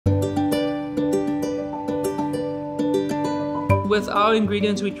with our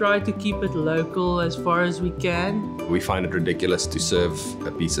ingredients, we try to keep it local as far as we can. We find it ridiculous to serve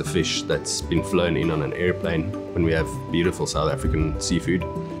a piece of fish that's been flown in on an airplane when we have beautiful South African seafood.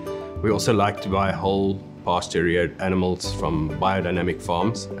 We also like to buy whole pasture-reared animals from biodynamic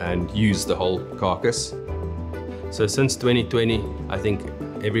farms and use the whole carcass. So since 2020, I think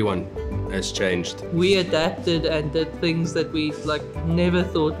everyone has changed. We adapted and did things that we never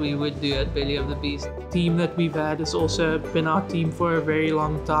thought we would do at Belly of the Beast. The team that we've had has also been our team for a very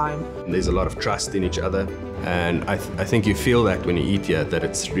long time. There's a lot of trust in each other, and I think you feel that when you eat here, that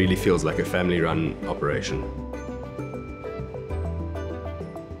it really feels like a family-run operation.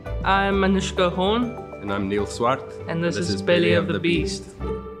 I'm Anushka Horn. And I'm Neil Swart. And this is Belly of the Beast.